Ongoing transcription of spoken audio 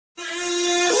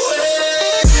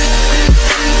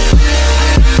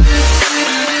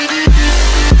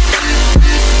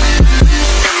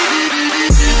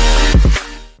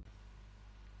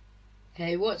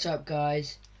What's up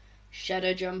guys,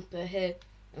 Shadow Jumper here,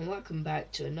 and welcome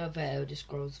back to another Elder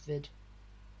Scrolls video.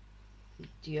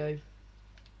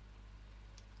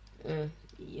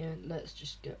 Yeah, let's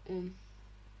just get on.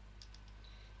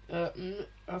 I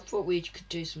thought we could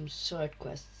do some side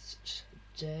quests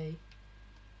today.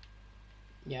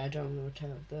 Yeah, I don't know what to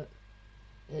tell, but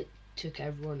it took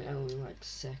everyone out in like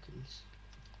seconds.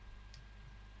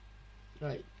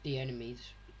 Like the enemies,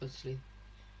 obviously,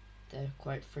 they're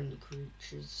quite friendly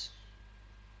creatures.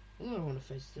 Oh, I want to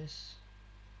face this.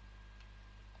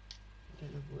 I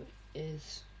don't know what it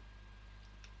is.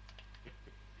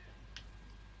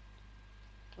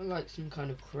 I like some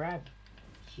kind of crab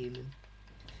human.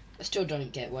 I still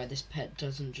don't get why this pet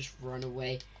doesn't just run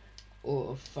away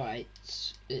or fight.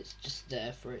 It's just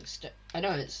there for its. I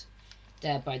know it's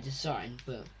there by design,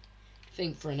 but I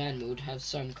think for an animal to have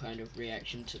some kind of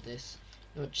reaction to this,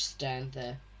 not just stand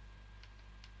there.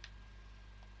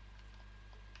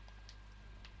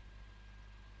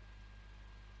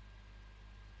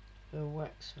 A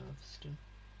wax harvester.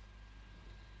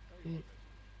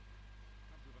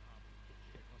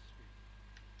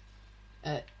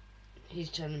 He's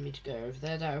telling me to go over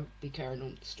there. That would be carrying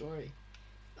on the story.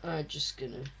 I'm just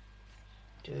gonna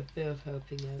do a bit of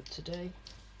helping out today.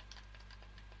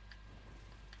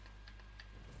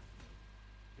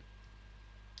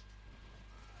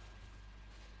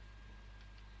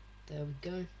 There we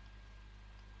go.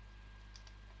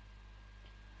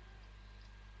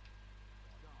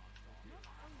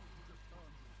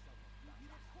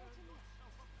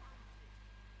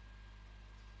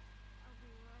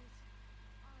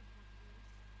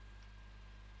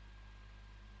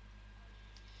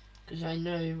 Because I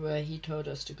know where he told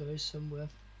us to go somewhere.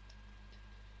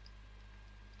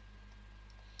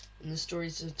 And the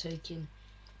stories are taking,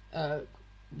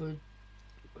 would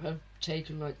have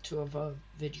taken like 2 of our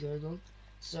video long.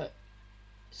 So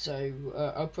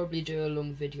I'll probably do a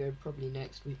long video probably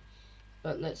next week.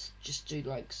 But let's just do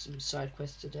like some side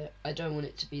quests today. I don't want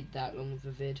it to be that long of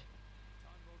a vid.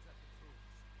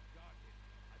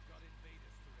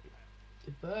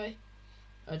 Goodbye.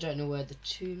 I don't know where the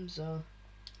tombs are.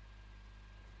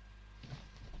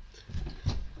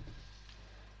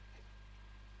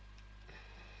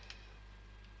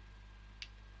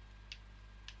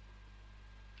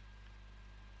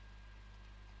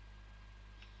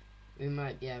 We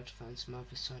might be able to find some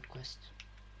other side quests.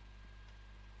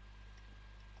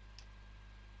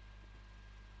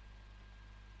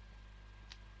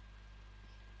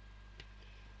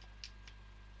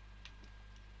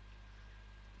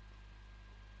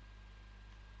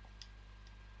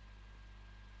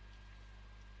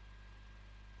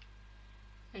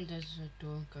 And there's a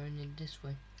door going in this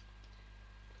way.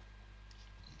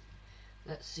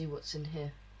 Let's see what's in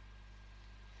here.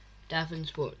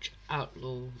 Davon's Watch,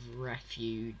 Outlaw's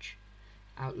Refuge.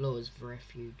 Outlaw's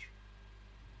Refuge.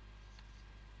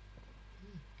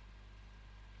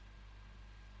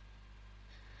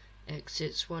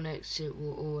 Exits. One exit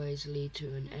will always lead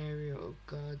to an area of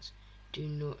guards. Do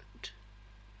not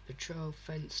patrol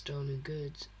fence stolen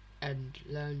goods, and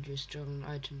lounges stolen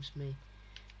items may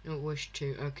not wish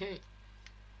to. Okay.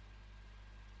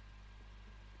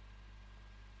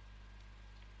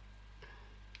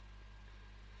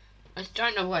 I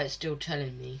don't know why it's still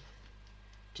telling me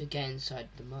to get inside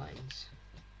the mines.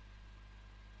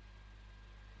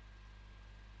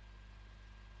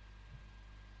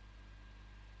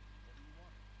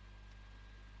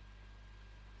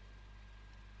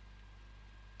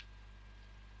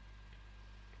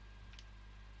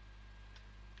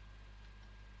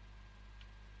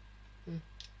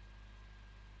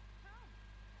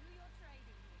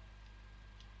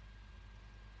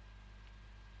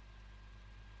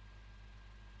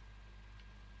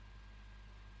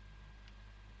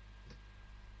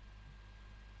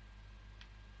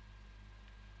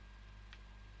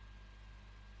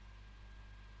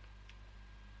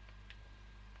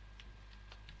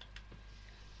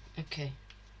 Okay.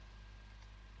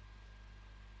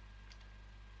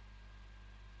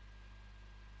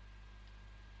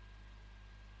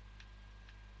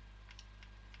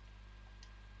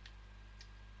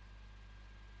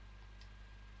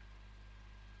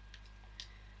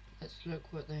 Let's look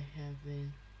what they have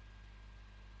in.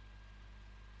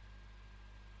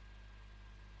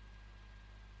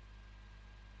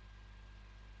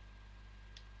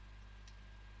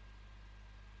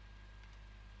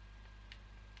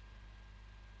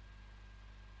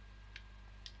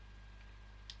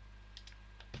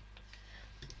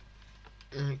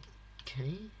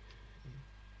 Okay.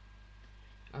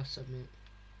 I'll submit.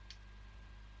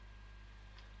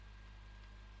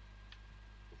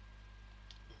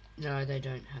 No, they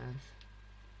don't have.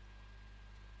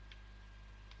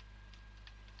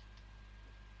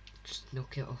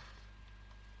 knock it off.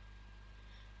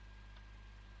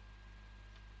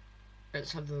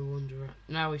 Let's have a wander around.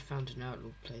 Now we found an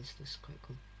outlaw place. This is quite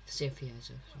cool. See if he has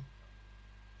a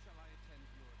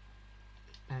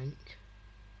bank.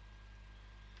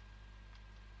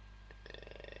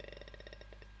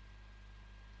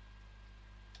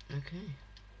 Okay.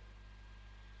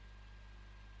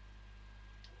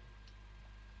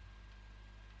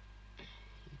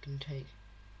 You can take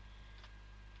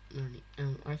money.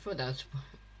 I thought that was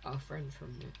our friend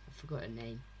from there. I forgot her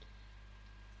name.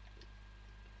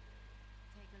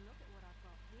 Take a look at what I've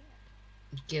got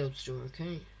here. Guild store,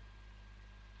 okay.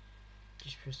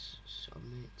 Just press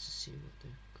submit to see what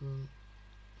they've got.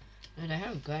 No, they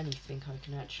haven't got anything I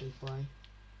can actually buy.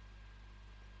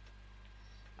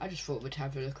 I just thought we'd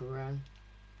have a look around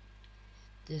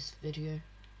this video.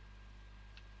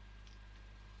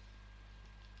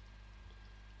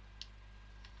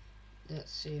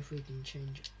 Let's see if we can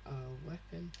change our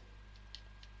weapon.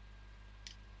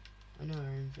 I know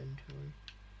our inventory.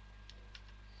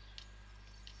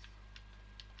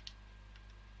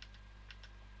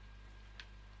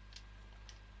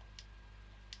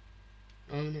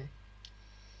 Oh no.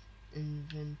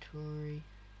 Inventory.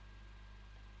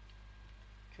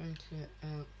 Try and clear it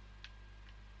out.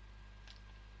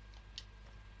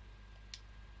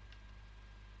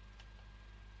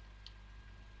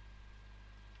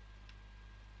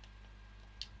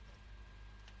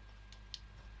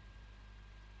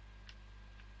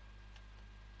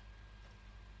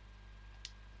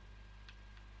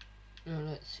 Now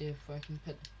let's see if I can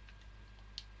put.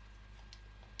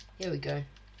 Here we go.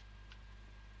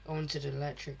 I wanted an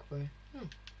electric bow. Oh,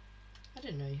 I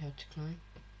didn't know you had to climb.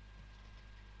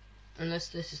 Unless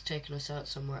this is taking us out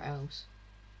somewhere else.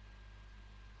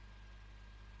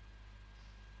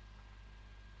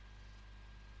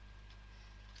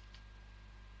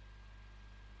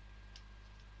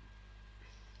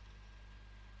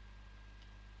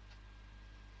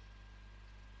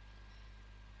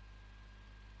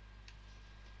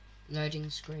 Loading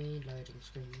screen,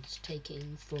 it's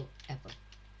taking forever.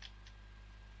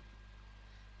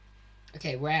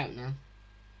 Okay, we're out now.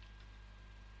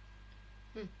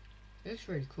 It looks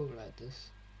really cool like this.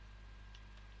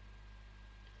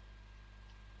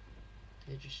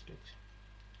 It just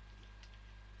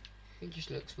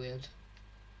looks weird.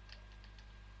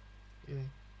 Anyway.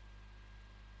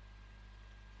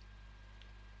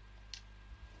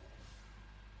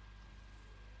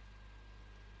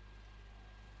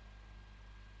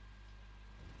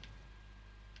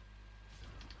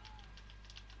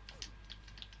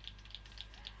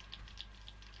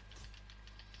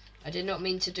 I did not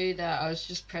mean to do that. I was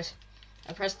just I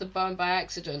pressed the button by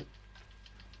accident.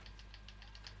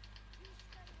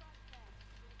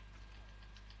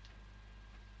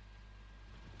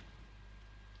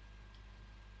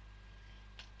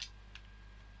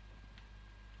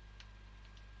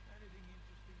 Anything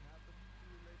interesting happened to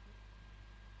you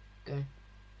lately? Go.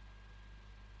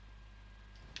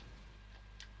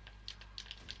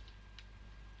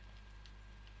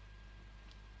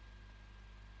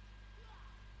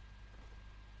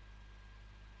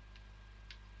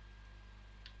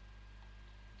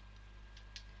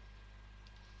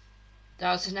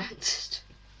 That was an accident.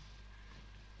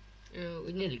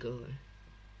 We nearly got away.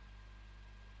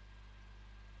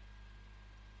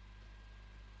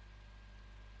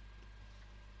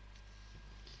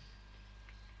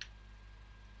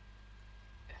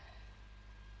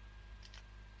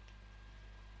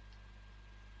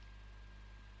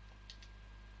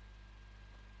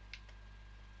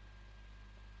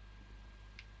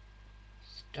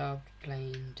 Stopped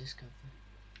playing Discover.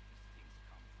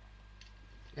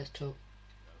 Let's talk.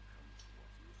 Welcome to what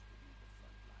used to be the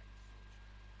front line, soldier.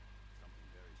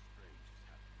 Something very strange is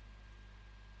happening.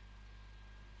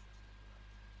 You just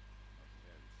arrived. Not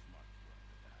very smart work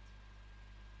at that.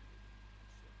 Maybe you can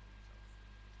sort things out for me.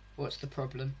 What's the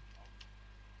problem? I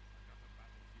got a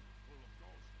battlefield full of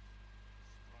ghosts.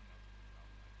 Sprung out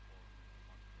around my core and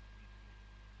want to eat me.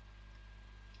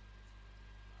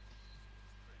 This will take lasting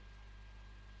so strange.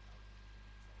 Now it's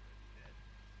already dead.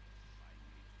 My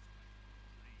mages might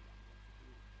agree on what to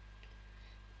do.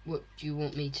 What do you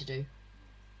want me to do? Move Furan and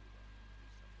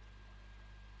Lisa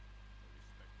for a while.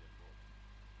 I respect them both. Just need to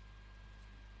know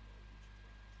which of them has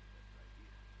the better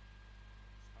idea.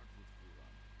 Start with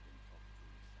Furan, then talk to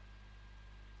Lisa.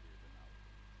 Clear them out and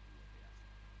do what they ask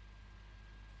for.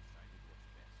 When you've decided what's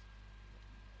best, let me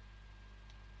know.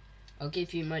 I'll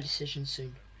give you my decision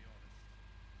soon. Better be honest.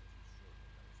 I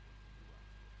wasn't sure what I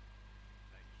was going to do out here.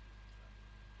 Thank you, Traveler.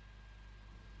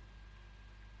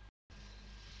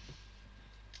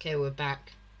 Okay, we're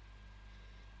back.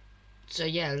 So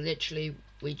yeah, literally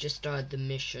we just started the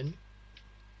mission.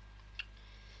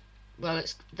 Well,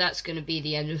 that's going to be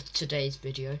the end of today's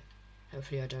video.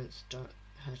 Hopefully I don't start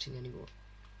hurting anyone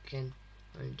again.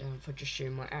 I'm down for just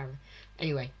shooting my arrow.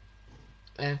 Anyway,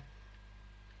 yeah,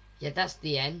 that's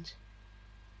the end.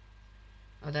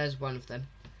 Oh, there's one of them.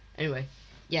 Anyway,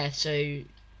 yeah, so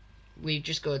we've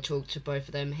just got to talk to both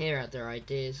of them, hear out their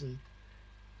ideas, and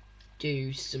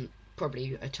do some,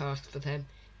 probably a task for them.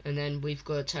 And then we've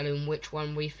got to tell them which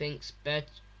one we think's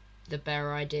the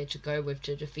better idea to go with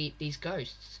to defeat these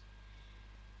ghosts.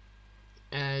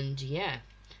 And yeah,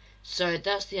 so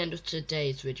that's the end of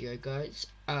today's video, guys.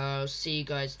 I'll see you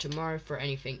guys tomorrow for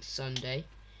Anything Sunday.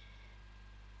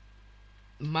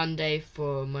 Monday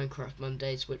for Minecraft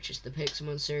Mondays, which is the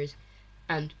Pixelmon series.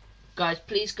 And guys,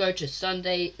 please go to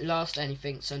Sunday, last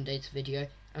Anything Sunday's video,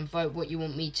 and vote what you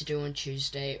want me to do on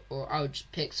Tuesday, or I'll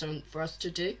just pick something for us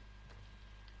to do.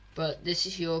 But this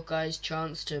is your guys'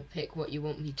 chance to pick what you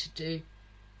want me to do.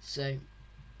 So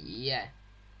yeah,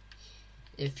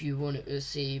 if you want to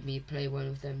see me play one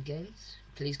of them games,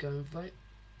 please go and vote.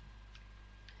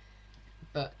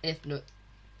 But if not,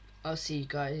 I'll see you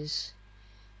guys.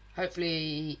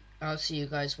 Hopefully I'll see you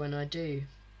guys when I do.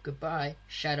 Goodbye.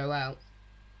 Shadow out.